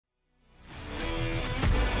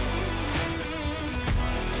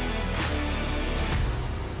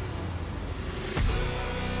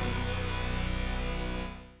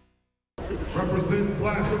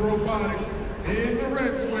Flash of Robotics. In the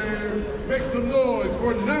red square, make some noise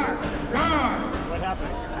for Not Scott. What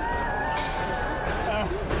happened?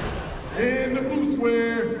 In the blue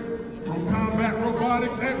square, from Combat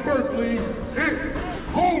Robotics at Berkeley, it's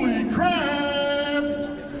Holy Crab!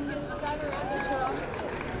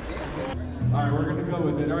 All right, we're gonna go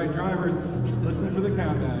with it. All right, drivers, listen for the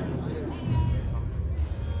countdown.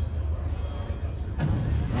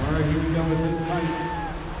 All right, here we go with this fight.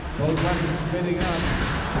 Both weapons spinning up.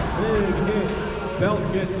 Big hit.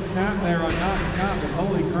 Belt gets snapped there on Not Scott, but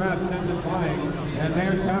Holy Crab sends it flying. And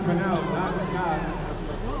they're tapping out Not Scott.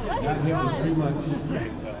 That hit was too much.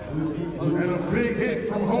 And a big hit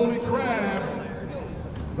from Holy Crab.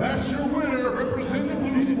 That's your winner, representing the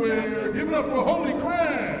blue square. Give it up for Holy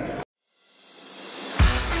Crab.